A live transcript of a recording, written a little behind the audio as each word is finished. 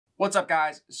What's up,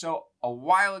 guys? So a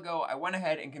while ago, I went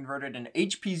ahead and converted an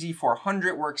HP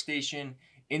Z400 workstation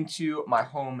into my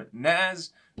home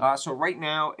NAS. So right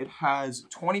now it has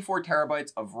 24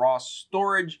 terabytes of raw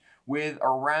storage with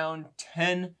around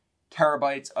 10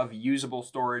 terabytes of usable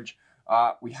storage.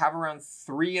 We have around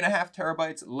 3.5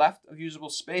 terabytes left of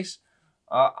usable space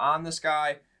on this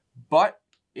guy, but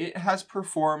it has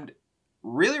performed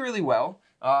really well.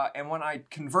 And when I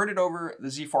converted over the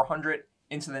Z400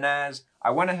 into the NAS, I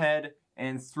went ahead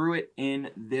and threw it in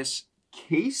this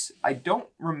case. I don't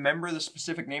remember the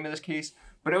specific name of this case,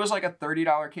 but it was like a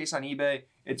 $30 case on eBay.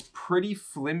 It's pretty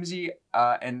flimsy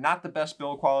and not the best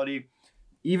build quality.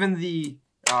 Even the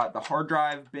hard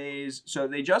drive bays, so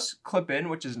they just clip in,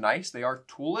 which is nice. They are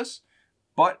toolless,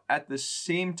 but at the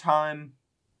same time,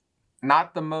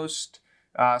 not the most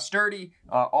sturdy,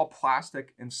 all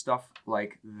plastic and stuff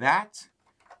like that.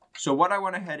 So what I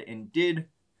went ahead and did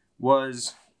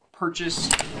was purchase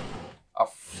a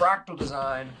Fractal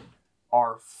Design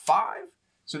R5.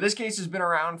 So this case has been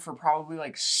around for probably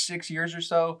like 6 years or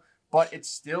so, but it's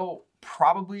still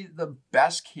probably the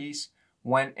best case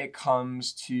when it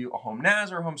comes to a home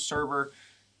NAS or a home server.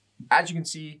 As you can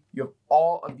see, you have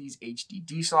all of these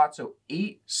HDD slots, so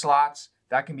 8 slots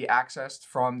that can be accessed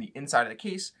from the inside of the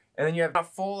case. And then you have a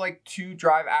full like 2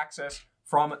 drive access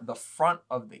from the front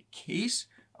of the case.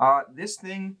 This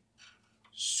thing,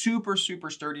 super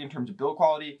sturdy in terms of build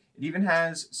quality. It even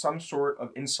has some sort of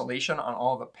insulation on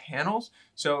all the panels.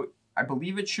 So I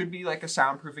believe it should be like a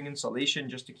soundproofing insulation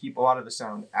just to keep a lot of the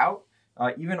sound out.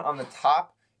 Even on the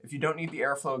top, if you don't need the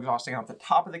airflow exhausting out the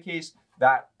top of the case,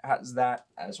 that has that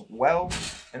as well.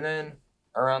 And then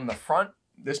around the front,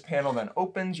 this panel then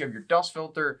opens, you have your dust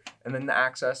filter, and then the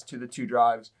access to the 2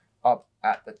 drives up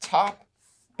at the top.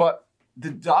 But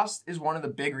the dust is one of the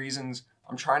big reasons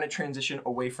I'm trying to transition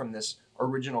away from this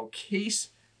original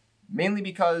case, mainly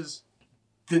because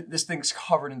this thing's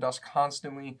covered in dust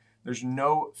constantly. There's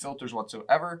no filters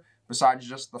whatsoever besides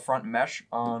just the front mesh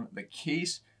on the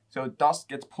case. So dust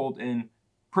gets pulled in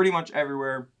pretty much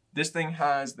everywhere. This thing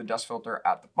has the dust filter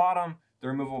at the bottom, the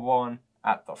removable one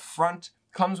at the front.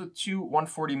 Comes with 2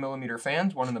 140mm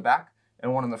fans, one in the back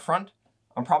and one in the front.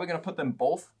 I'm probably gonna put them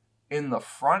both in the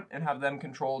front and have them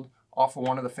controlled off of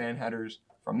one of the fan headers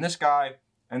from this guy,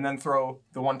 and then throw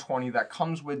the 120 that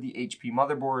comes with the HP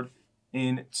motherboard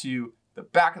into the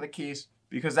back of the case,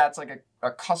 because that's like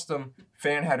a custom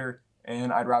fan header,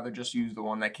 and I'd rather just use the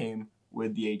one that came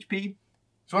with the HP.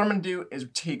 So what I'm gonna do is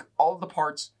take all of the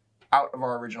parts out of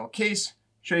our original case,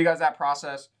 show you guys that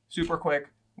process super quick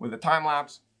with a time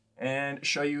lapse, and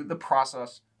show you the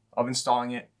process of installing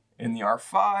it in the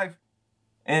R5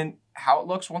 and how it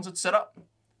looks once it's set up.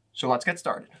 So let's get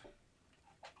started.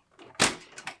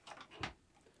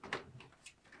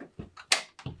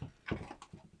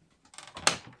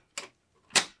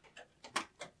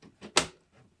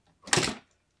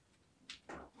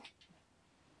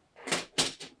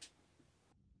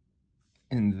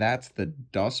 And that's the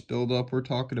dust buildup we're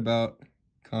talking about.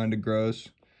 Kind of gross.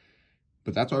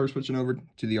 But that's why we're switching over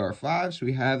to the R5, so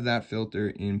we have that filter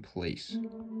in place.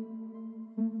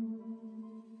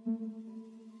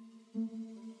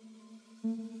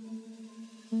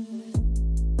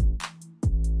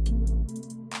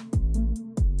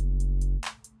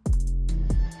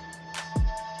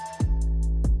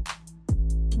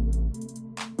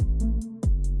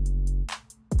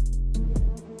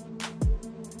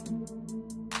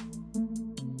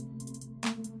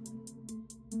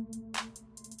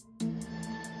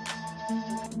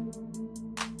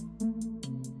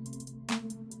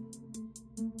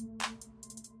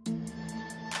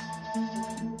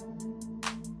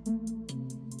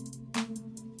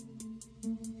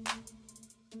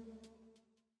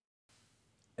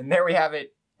 And there we have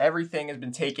it. Everything has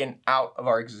been taken out of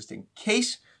our existing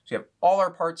case. So we have all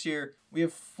our parts here. We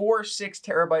have 4 6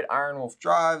 terabyte Iron Wolf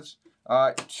drives,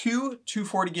 2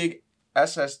 240 gig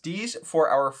SSDs for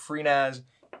our FreeNas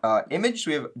image. So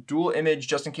we have dual image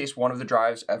just in case one of the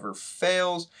drives ever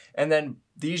fails. And then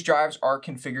these drives are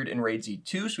configured in RAID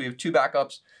Z2. So we have 2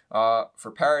 backups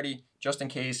for parity, just in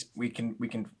case we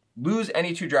can lose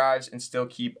any 2 drives and still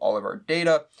keep all of our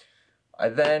data. I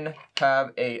then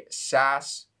have a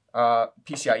SAS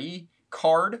PCIe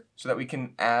card so that we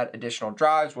can add additional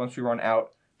drives once we run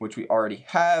out, which we already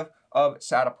have, of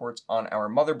SATA ports on our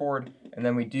motherboard. And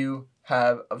then we do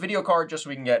have a video card just so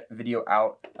we can get video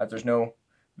out. As there's no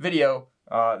video,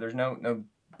 there's no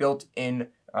built-in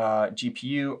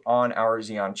GPU on our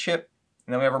Xeon chip.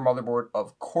 And then we have our motherboard,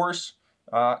 of course.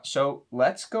 So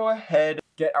let's go ahead,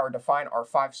 get our Define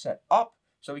R5 set up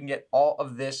so we can get all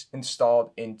of this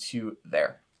installed into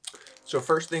there. So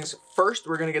first things first,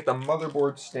 we're gonna get the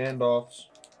motherboard standoffs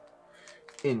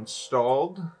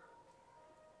installed.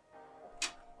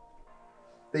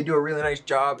 They do a really nice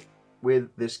job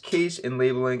with this case in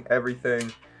labeling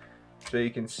everything. So you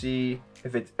can see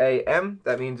if it's AM,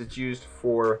 that means it's used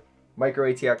for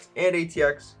micro ATX and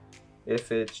ATX.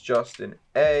 If it's just an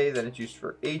A, then it's used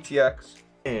for ATX.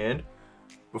 And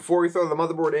before we throw the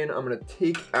motherboard in, I'm gonna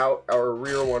take out our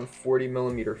rear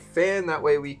 140mm fan. That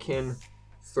way we can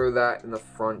throw that in the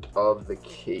front of the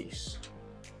case.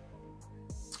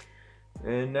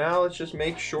 And now let's just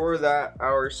make sure that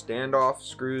our standoff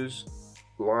screws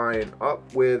line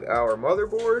up with our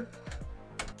motherboard.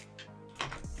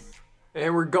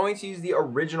 And we're going to use the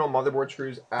original motherboard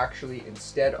screws actually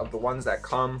instead of the ones that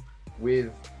come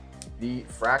with the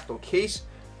Fractal case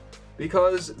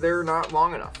because they're not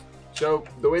long enough. So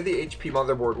the way the HP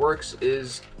motherboard works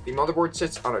is the motherboard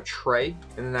sits on a tray,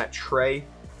 and then that tray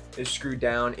is screwed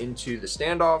down into the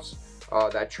standoffs.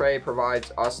 That tray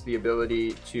provides us the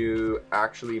ability to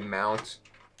actually mount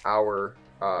our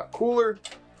cooler.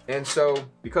 And so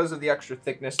because of the extra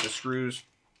thickness, the screws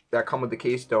that come with the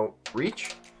case don't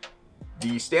reach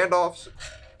the standoffs.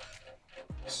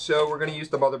 So we're gonna use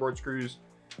the motherboard screws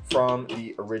from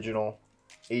the original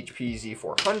HP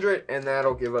Z400, and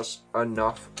that'll give us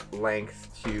enough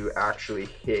length to actually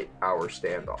hit our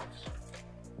standoffs.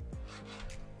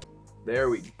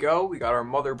 There we go, we got our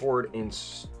motherboard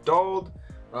installed.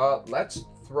 Let's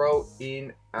throw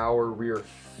in our rear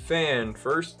fan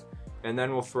first, and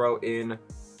then we'll throw in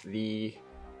the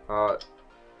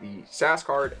SAS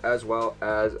card as well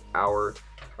as our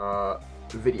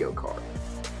video card.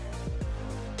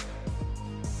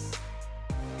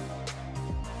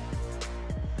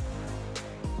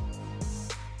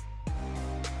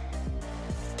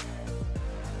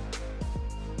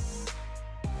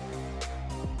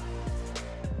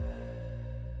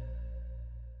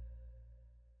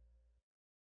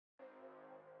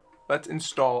 Let's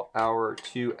install our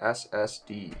two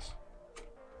SSDs.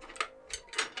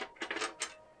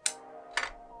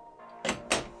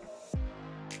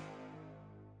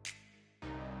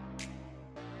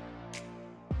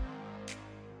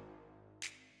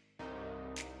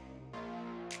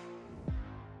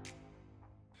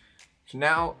 So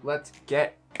now let's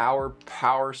get our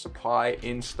power supply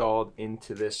installed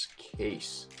into this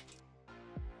case.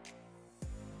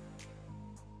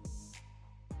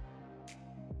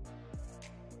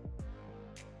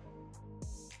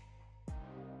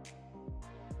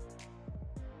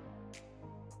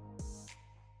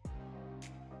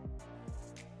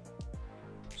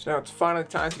 So now it's finally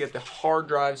time to get the hard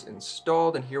drives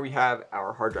installed, and here we have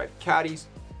our hard drive caddies.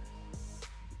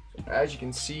 As you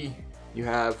can see, you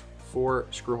have 4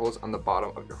 screw holes on the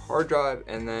bottom of your hard drive,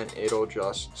 and then it'll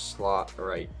just slot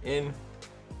right in,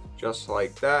 just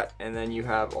like that. And then you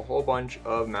have a whole bunch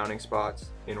of mounting spots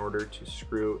in order to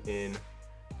screw in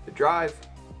the drive,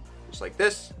 just like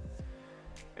this.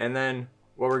 And then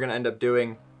what we're gonna end up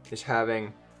doing is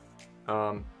having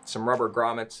some rubber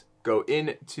grommets go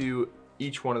into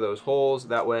each one of those holes.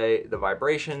 That way the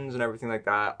vibrations and everything like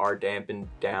that are dampened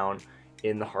down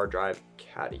in the hard drive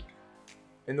caddy.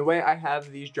 And the way I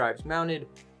have these drives mounted,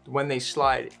 when they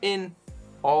slide in,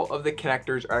 all of the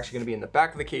connectors are actually gonna be in the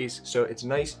back of the case, so it's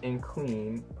nice and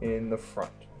clean in the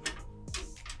front.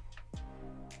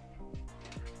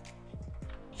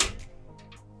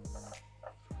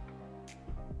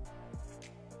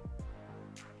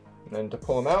 And then to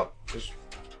pull them out, just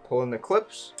pull in the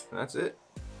clips, and that's it.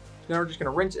 So now we're just gonna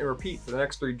rinse and repeat for the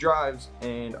next 3 drives,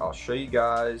 and I'll show you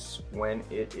guys when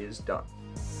it is done.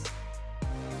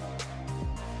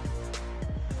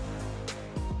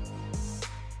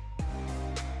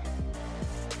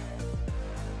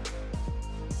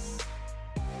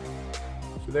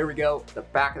 So there we go, the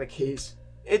back of the case.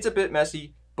 It's a bit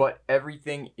messy, but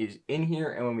everything is in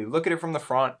here, and when we look at it from the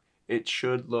front, it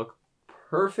should look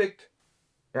perfect.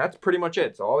 That's pretty much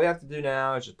it. So all we have to do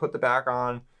now is just put the back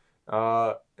on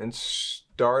and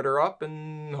start her up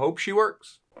and hope she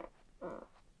works.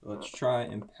 Let's try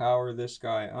and power this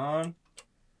guy on.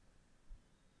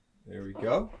 There we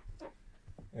go.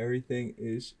 Everything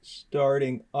is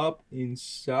starting up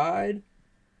inside.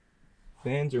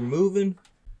 Fans are moving.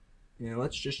 And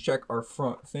let's just check our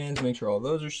front fans, make sure all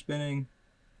those are spinning,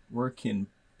 working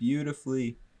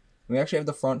beautifully. We actually have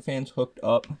the front fans hooked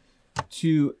up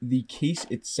to the case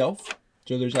itself.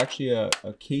 So there's actually a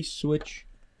case switch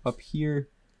up here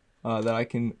that I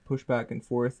can push back and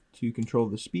forth to control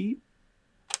the speed.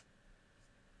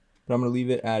 But I'm gonna leave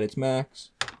it at its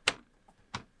max.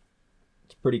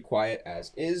 It's pretty quiet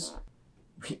as is.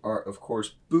 We are of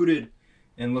course booted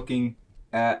and looking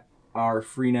at our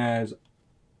FreeNas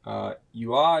UI.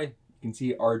 You can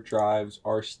see our drives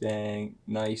are staying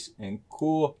nice and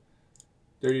cool.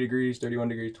 30 degrees, 31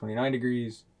 degrees, 29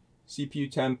 degrees.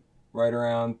 CPU temp right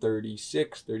around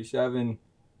 36, 37.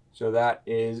 So that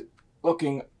is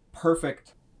looking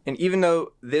perfect. And even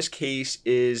though this case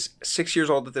is 6 years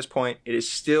old at this point, it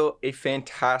is still a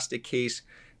fantastic case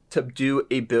to do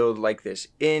a build like this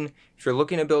in. If you're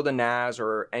looking to build a NAS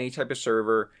or any type of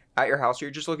server at your house, or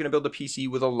you're just looking to build a PC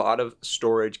with a lot of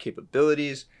storage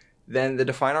capabilities, then the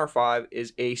Define R5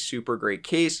 is a super great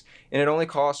case, and it only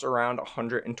costs around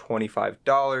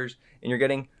 $125, and you're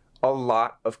getting a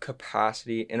lot of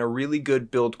capacity and a really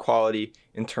good build quality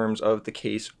in terms of the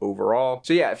case overall.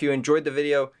 So yeah, if you enjoyed the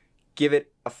video, give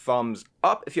it a thumbs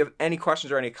up. If you have any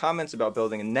questions or any comments about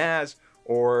building a NAS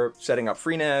or setting up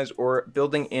FreeNas or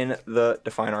building in the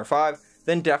Define R5,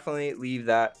 then definitely leave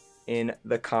that in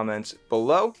the comments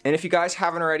below. And if you guys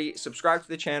haven't already, subscribe to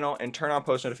the channel and turn on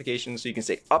post notifications so you can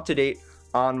stay up to date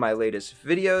on my latest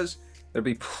videos. There'll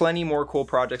be plenty more cool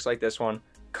projects like this one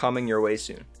coming your way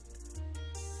soon.